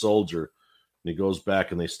kills the soldier and he goes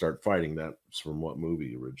back and they start fighting, that's from what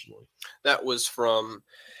movie originally? That was from.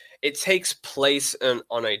 It takes place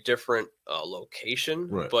on a different location,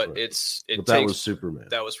 right, but right. That was Superman.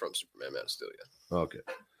 That was from Superman, Man of Steel. Yeah. Okay,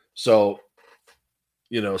 so.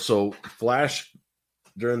 So Flash,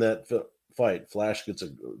 during that fight, Flash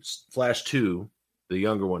 2, the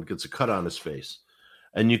younger one, gets a cut on his face.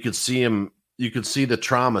 And you could see the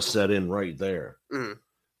trauma set in right there. Mm-hmm.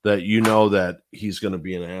 That that he's going to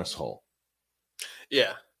be an asshole.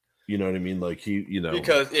 Yeah. You know what I mean? Like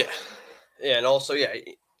Because, yeah. Yeah, and also, yeah.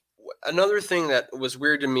 Another thing that was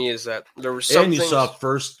weird to me is that there was something... And you saw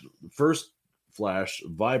first Flash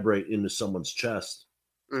vibrate into someone's chest.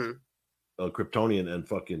 Mm-hmm. Kryptonian and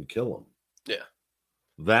fucking kill him. Yeah.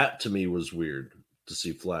 That to me was weird to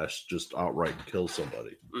see Flash just outright kill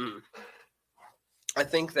somebody. I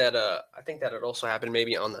think that it also happened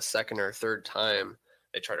maybe on the second or third time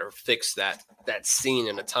they try to fix that scene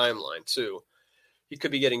in a timeline too. He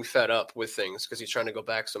could be getting fed up with things because he's trying to go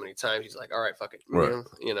back so many times. He's like, all right, fuck it. Right.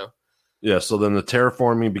 You know? Yeah, so then the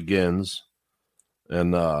terraforming begins,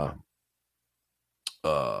 and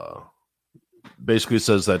basically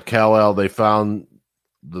says that Kal-El, they found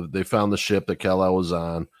the ship that Kal-El was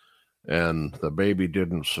on, and the baby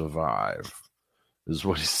didn't survive, is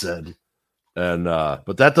what he said. And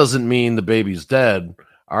but that doesn't mean the baby's dead.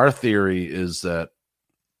 Our theory is that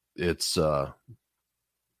it's was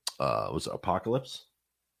it Apocalypse?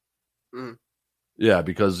 Yeah,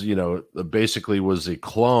 because it basically was a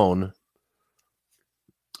clone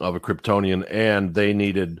of a Kryptonian, and they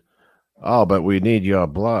needed, but we need your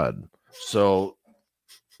blood. So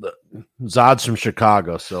Zod's from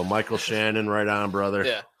Chicago, so Michael Shannon, right on, brother.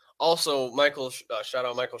 Yeah. Also, shout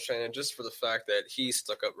out Michael Shannon just for the fact that he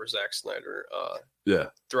stuck up for Zack Snyder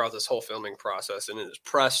throughout this whole filming process and in his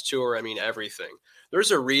press tour. I mean, everything.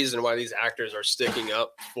 There's a reason why these actors are sticking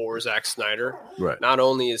up for Zack Snyder. Right. Not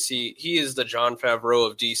only is he is the Jon Favreau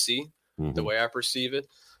of DC, the way I perceive it,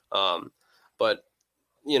 but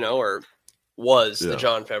or was the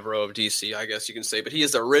Jon Favreau of DC, I guess you can say, but he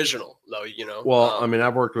is the original, though. Well, I mean,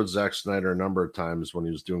 I've worked with Zack Snyder a number of times when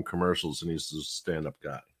he was doing commercials, and he's a stand-up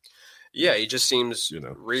guy. Yeah, he just seems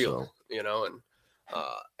real, and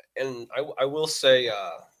I will say,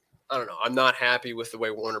 I don't know, I'm not happy with the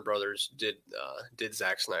way Warner Brothers did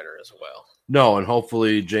Zack Snyder as well. No, and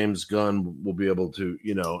hopefully James Gunn will be able to,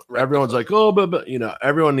 everyone's like, oh, but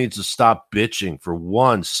everyone needs to stop bitching for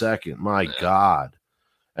 1 second. My God.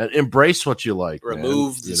 And embrace what you like.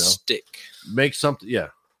 Remove the stick. Make something. Yeah.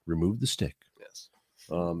 Remove the stick. Yes.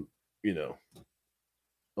 Moist.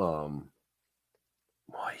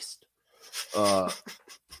 Fucking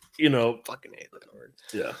hate that word.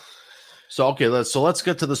 Yeah. So okay, let's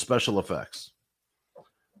get to the special effects.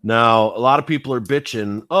 Now, a lot of people are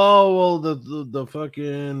bitching. Oh, well, the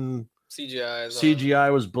fucking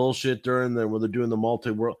CGI was bullshit when they're doing the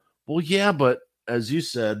multi-world. Well, yeah, but as you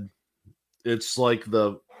said, it's like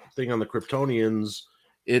the thing on the Kryptonians.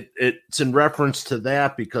 It's in reference to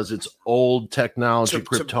that because it's old technology.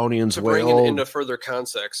 Kryptonians to way bring old. it into further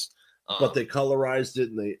context. But they colorized it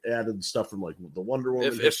and they added stuff from like the Wonder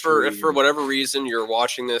Woman. If for whatever reason you're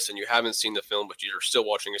watching this and you haven't seen the film, but you're still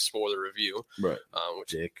watching a spoiler review, right?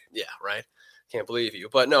 Dick. Yeah, right. Can't believe you.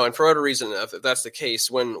 But no, and for whatever reason, if that's the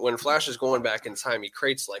case, when Flash is going back in time, he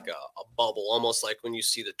creates like a bubble, almost like when you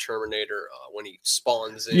see the Terminator when he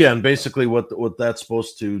spawns in. Yeah, and basically what that's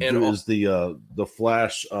supposed to do is the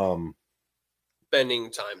Flash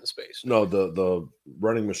bending time and space. No, the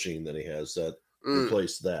running machine that he has that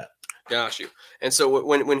replaced that. Got you. And so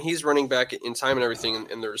when he's running back in time and everything,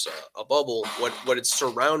 and there's a bubble, what it's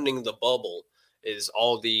surrounding the bubble is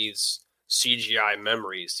all these CGI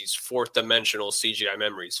memories, these fourth dimensional CGI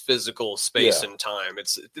memories, physical space and time.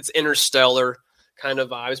 It's interstellar kind of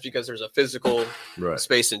vibes because there's a physical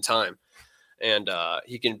space and time. And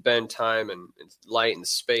he can bend time and light and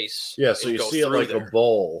space. Yeah, so you see it like a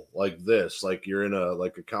bowl, like this, like you're in a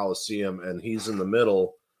Coliseum, and he's in the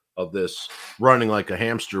middle of this running like a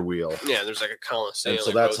hamster wheel. Yeah, there's like a Coliseum. And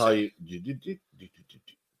so that's how you.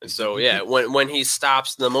 And so when he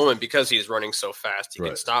stops in the moment, because he's running so fast, he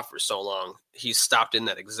can stop for so long. He stopped in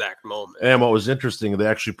that exact moment. And what was interesting, they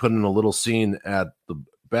actually put in a little scene at the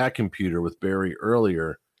back computer with Barry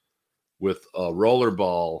earlier with a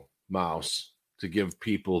rollerball mouse to give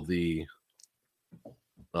people the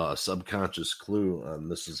subconscious clue on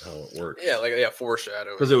this is how it works. Yeah,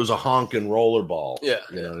 foreshadowing. Because it was a honking rollerball. Yeah.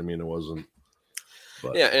 You know what I mean? It wasn't.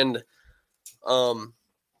 But. Yeah, and I'll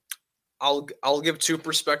give two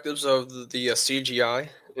perspectives of the CGI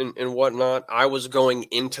and whatnot. I was going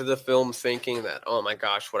into the film thinking that, oh my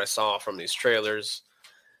gosh, what I saw from these trailers,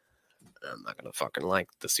 I'm not going to fucking like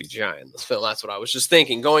the CGI in this film. That's what I was just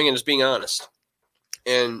thinking, going in, just being honest.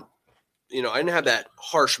 And I didn't have that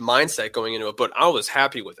harsh mindset going into it, but I was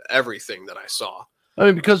happy with everything that I saw. I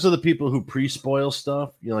mean, because of the people who pre-spoil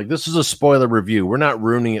stuff, like this is a spoiler review. We're not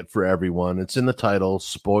ruining it for everyone. It's in the title,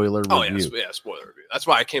 spoiler review. Oh, yeah, spoiler review. That's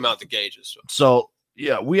why I came out the gauges. So,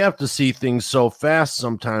 yeah, we have to see things so fast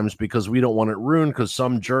sometimes because we don't want it ruined because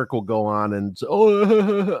some jerk will go on and say,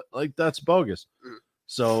 oh, like that's bogus.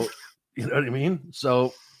 So, you know what I mean?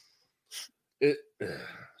 So,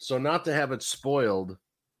 not to have it spoiled.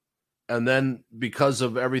 And then because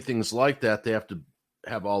of everything's like that, they have to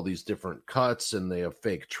have all these different cuts and they have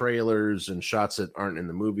fake trailers and shots that aren't in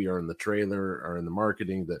the movie or in the trailer or in the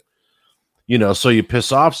marketing that, so you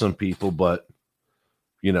piss off some people, but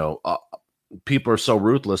you know, people are so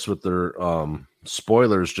ruthless with their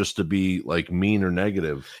spoilers just to be like mean or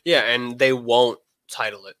negative. Yeah, and they won't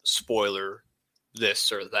title it spoiler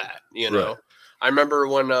this or that, you know. Right. I remember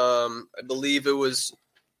when I believe it was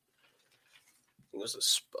I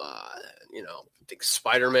think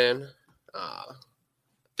Spider-Man. I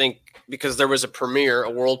think because there was a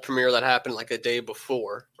world premiere that happened like a day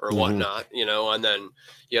before or whatnot, you know, and then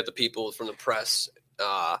you had the people from the press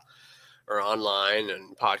or online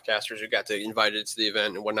and podcasters who got invited to the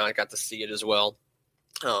event and whatnot, got to see it as well.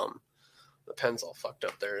 The pen's all fucked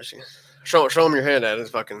up there. Show him your hand at it.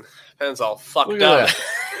 Fucking pen's all fucked up.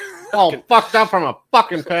 All fucked up from a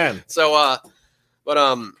fucking pen. So, but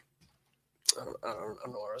I don't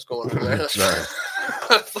know where I was going from there. Sorry.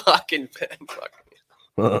 Fucking pen.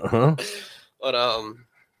 Uh-huh. But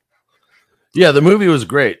yeah, the movie was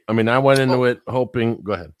great. I mean, I went into it hoping.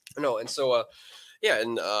 Go ahead. No, and so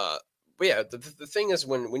but yeah, the thing is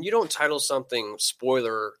when you don't title something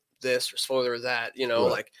spoiler this or spoiler that, you know,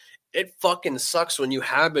 like it fucking sucks when you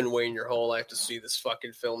have been waiting your whole life to see this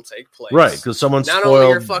fucking film take place. Right, because someone not spoiled only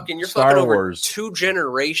you're fucking Star over Wars. 2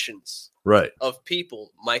 generations of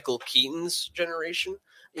people, Michael Keaton's generation,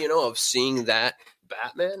 you know, of seeing that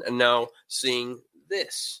Batman and now seeing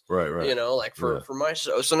this. Right. You know, like for my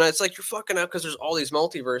show. So now it's like you're fucking up because there's all these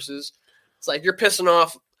multiverses. It's like you're pissing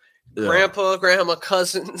off grandpa, grandma,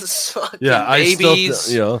 cousins,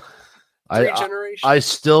 babies. I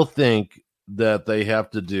still think that they have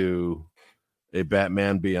to do a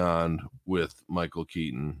Batman Beyond with Michael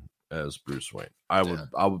Keaton as Bruce Wayne. I would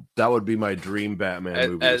that would be my dream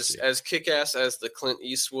Batman movie. As kick-ass as the Clint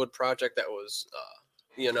Eastwood project that was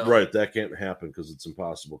you know. Right, that can't happen because it's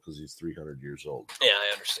impossible because he's 300 years old. Yeah,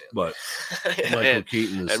 I understand. But Michael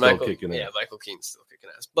Keaton is still kicking ass. Yeah, Michael Keaton's still kicking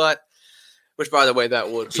ass. But which, by the way, that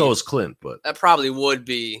would be, so is Clint, but that probably would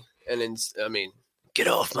be I mean, get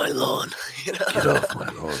off my lawn. You know? Get off my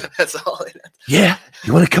lawn. That's all. Yeah,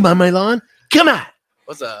 you want to come on my lawn? Come on.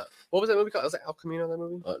 What was that movie called? Was it El Camino? That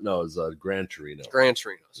movie? No, it was Gran Torino. Gran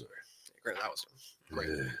Torino. Sorry, that was great.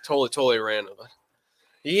 Totally random.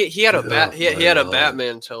 He had a he had a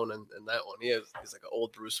Batman tone in that one. He's like an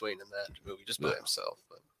old Bruce Wayne in that movie just by himself.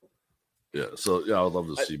 But. Yeah, so I would love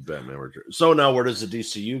to see Batman return. So now where does the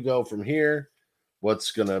DCU go from here?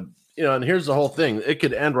 What's gonna, and here's the whole thing. It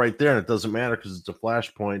could end right there, and it doesn't matter because it's a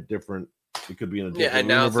flashpoint. Different. It could be in a different and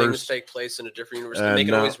now universe. things take place in a different universe, and they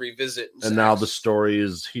can always revisit. And now the story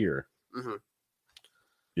is here. Mm-hmm.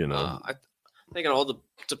 I think it all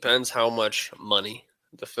depends how much money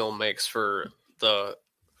the film makes for the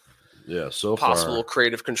possible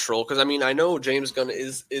creative control. Because I mean, I know James Gunn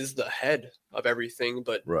is the head of everything,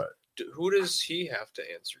 but who does he have to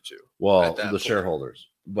answer to? Well, the shareholders,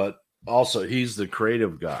 but also he's the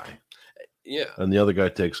creative guy. Yeah. And the other guy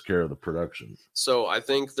takes care of the production. So I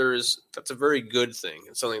think that's a very good thing.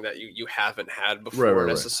 It's something that you haven't had before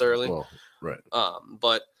necessarily. Well, right.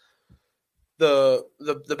 But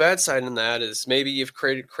the bad side in that is maybe if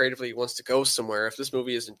creatively wants to go somewhere, if this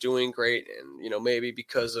movie isn't doing great and, maybe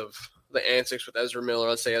because of the antics with Ezra Miller,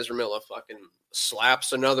 let's say Ezra Miller fucking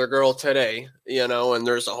slaps another girl today, and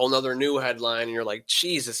there's a whole nother new headline and you're like,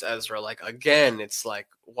 Jesus, Ezra, like again, it's like,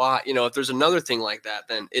 why, if there's another thing like that,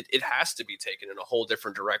 then it has to be taken in a whole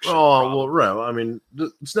different direction. Oh, probably. Well, right. I mean,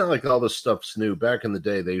 it's not like all this stuff's new. Back in the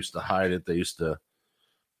day, they used to hide it. They used to,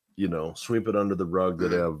 sweep it under the rug.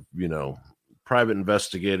 They'd have, private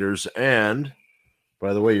investigators. And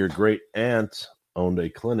by the way, your great aunt owned a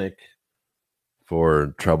clinic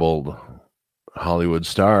for troubled Hollywood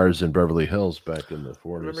stars in Beverly Hills back in the 40s.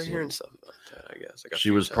 I remember hearing something about that, I guess.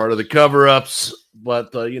 She was part of the cover-ups,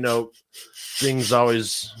 but, things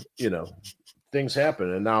always, things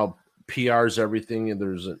happen. And now PR's everything, and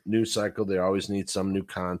there's a news cycle. They always need some new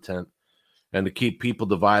content. And to keep people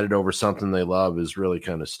divided over something they love is really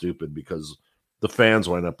kind of stupid because the fans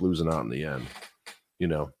wind up losing out in the end.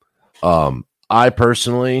 I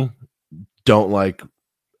personally don't like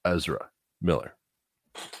Ezra Miller.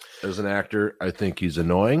 As an actor, I think he's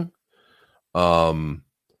annoying.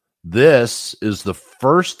 This is the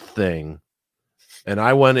first thing, and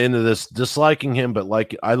I went into this disliking him, but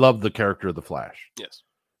I love the character of the Flash. Yes.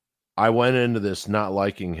 I went into this not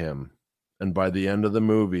liking him, and by the end of the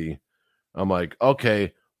movie, I'm like,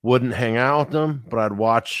 okay, wouldn't hang out with him, but I'd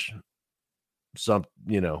watch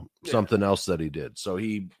something else that he did. So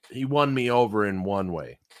he won me over in one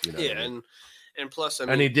way. And plus, I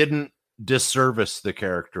mean, and he didn't disservice the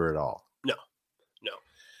character at all. No.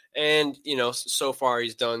 And so far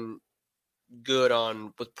he's done good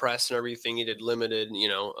with press and everything. He did limited,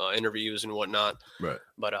 interviews and whatnot. Right.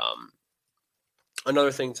 But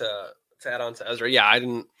another thing to to add on to Ezra, yeah,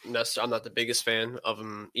 I'm not the biggest fan of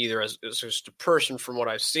him either as just a person from what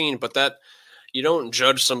I've seen, but that you don't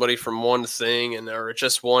judge somebody from one thing or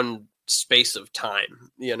just one space of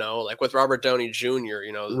time, like with Robert Downey Jr.,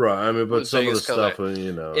 right. I mean, but some of the stuff,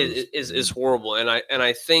 is horrible. And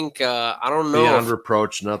I think, I don't know. Beyond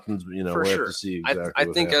reproach, nothing's, we for have sure. to see exactly I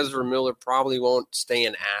think Ezra Miller probably won't stay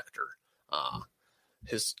an actor. I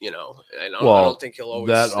don't think he'll always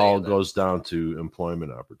that stay all in that. goes down to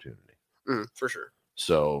employment opportunity. For sure.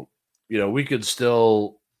 So, we could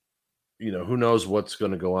still, who knows what's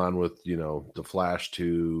going to go on with, the Flash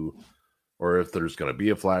 2, or if there's going to be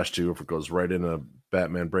a Flash 2, if it goes right into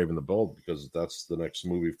Batman Brave and the Bold, because that's the next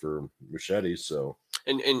movie for Machete. So,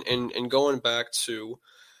 and going back to,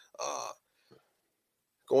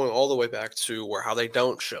 going all the way back to how they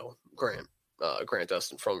don't show Grant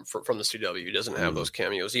Dustin from the CW. He doesn't have those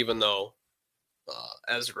cameos, even though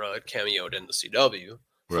Ezra cameoed in the CW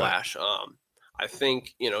Flash. Right. I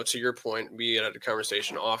think, to your point, we had a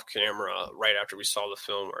conversation off camera right after we saw the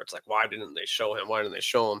film where it's like, why didn't they show him? Why didn't they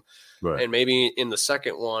show him? Right. And maybe in the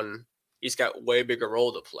second one, he's got way bigger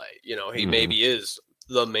role to play. He maybe is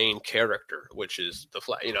the main character, which is the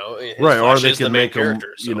Flash, right. Flash, or they could make him,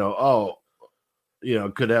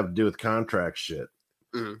 could have to do with contract shit.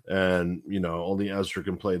 And, only Ezra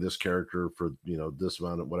can play this character for, this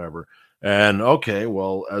amount of whatever. And okay,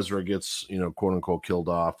 well, Ezra gets, quote unquote, killed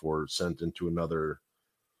off or sent into another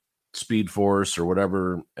speed force or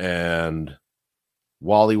whatever. And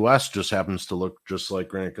Wally West just happens to look just like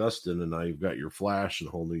Grant Gustin. And now you've got your Flash and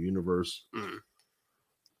a whole new universe,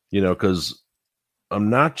 because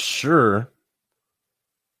I'm not sure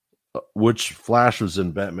which Flash was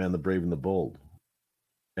in Batman the Brave and the Bold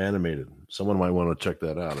animated. Someone might want to check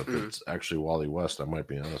that out. If it's actually Wally West, I might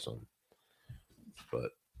be honest on.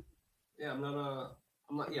 But yeah, I'm not.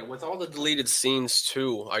 Yeah, with all the deleted scenes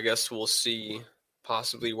too, I guess we'll see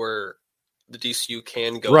possibly where the DCU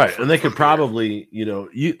can go. Right, and they could probably,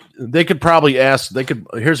 they could probably ask. They could.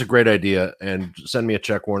 Here's a great idea, and send me a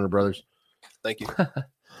check, Warner Brothers. Thank you.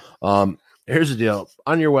 Here's the deal.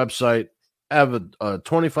 On your website, have a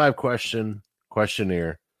 25 question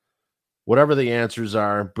questionnaire. Whatever the answers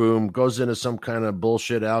are, boom, goes into some kind of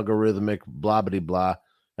bullshit algorithmic blah blah blah,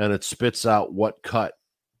 and it spits out what cut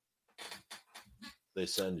they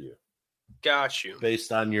send you. Got you.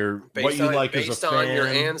 Based on your what you like as a fan. Based on your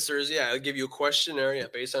answers, yeah, I'll give you a questionnaire. Yeah,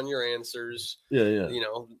 based on your answers. Yeah.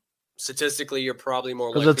 Statistically, you're probably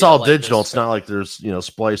more because it's all digital. It's not like there's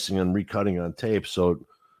splicing and recutting on tape. So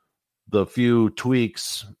the few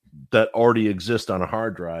tweaks that already exist on a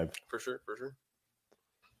hard drive, for sure.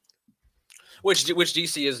 Which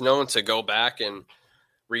DC is known to go back and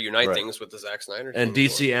reunite things with the Zack Snyder. And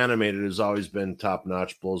DC Animated has always been top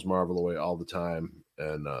notch, blows Marvel away all the time,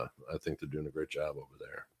 and I think they're doing a great job over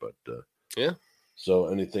there. But yeah. So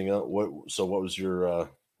anything else? What was your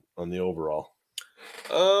on the overall?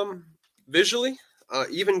 Visually,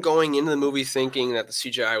 even going into the movie thinking that the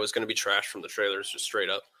CGI was going to be trash from the trailers, just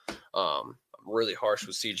straight up. I'm really harsh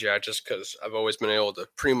with CGI just because I've always been able to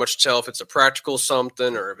pretty much tell if it's a practical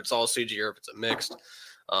something or if it's all CGI or if it's a mixed.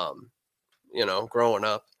 Growing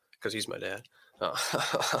up, because he's my dad.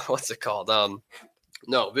 What's it called?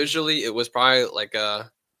 No, visually it was probably like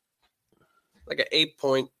a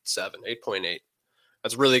 8.7, 8.8.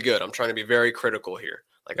 That's really good. I'm trying to be very critical here.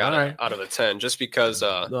 Out of a 10, just because.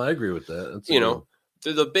 No, I agree with that.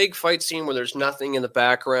 That's the big fight scene where there's nothing in the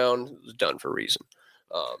background was done for a reason.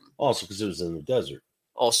 Also, because it was in the desert.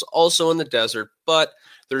 Also in the desert, but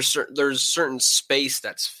there's certain space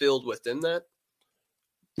that's filled within that.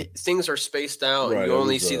 Things are spaced out, and you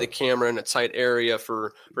only see the camera in a tight area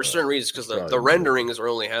for certain reasons because the renderings are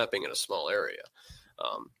only happening in a small area,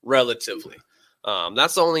 relatively.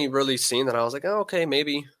 That's the only really scene that I was like, oh, okay,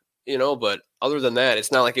 maybe, but other than that,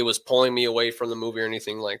 it's not like it was pulling me away from the movie or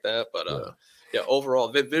anything like that. But overall,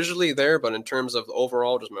 visually there, but in terms of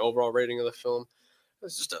overall, just my overall rating of the film,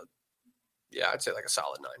 it's just I'd say like a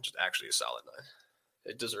solid 9, just actually a solid 9.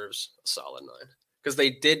 It deserves a solid 9 because they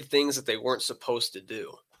did things that they weren't supposed to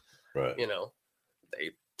do. Right.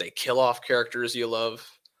 They kill off characters you love.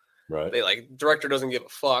 Right. They director doesn't give a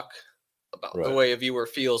fuck about the way a viewer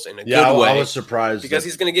feels in a good way. I was surprised because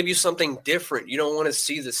he's going to give you something different. You don't want to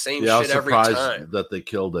see the same shit every time. I was surprised that they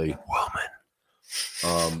killed a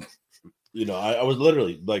woman. I was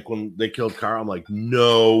literally like when they killed Carl, I'm like,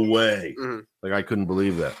 no way. Mm-hmm. Like I couldn't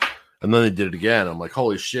believe that. And then they did it again. I'm like,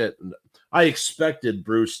 holy shit. And I expected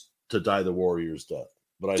Bruce to die the Warrior's death,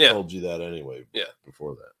 but I told you that anyway. Yeah.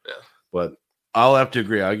 Before that. Yeah. But I'll have to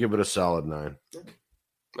agree. I'll give it a solid 9.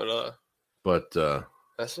 But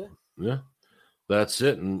that's it. Yeah. that's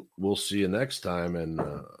it, and we'll see you next time. And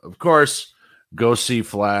of course, go see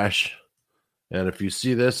Flash. And if you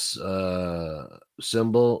see this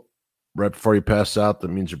symbol right before you pass out, that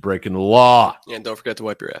means you're breaking the law. And don't forget to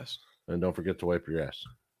wipe your ass. And don't forget to wipe your ass.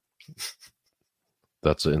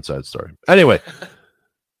 That's an inside story. Anyway,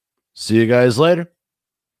 see you guys later.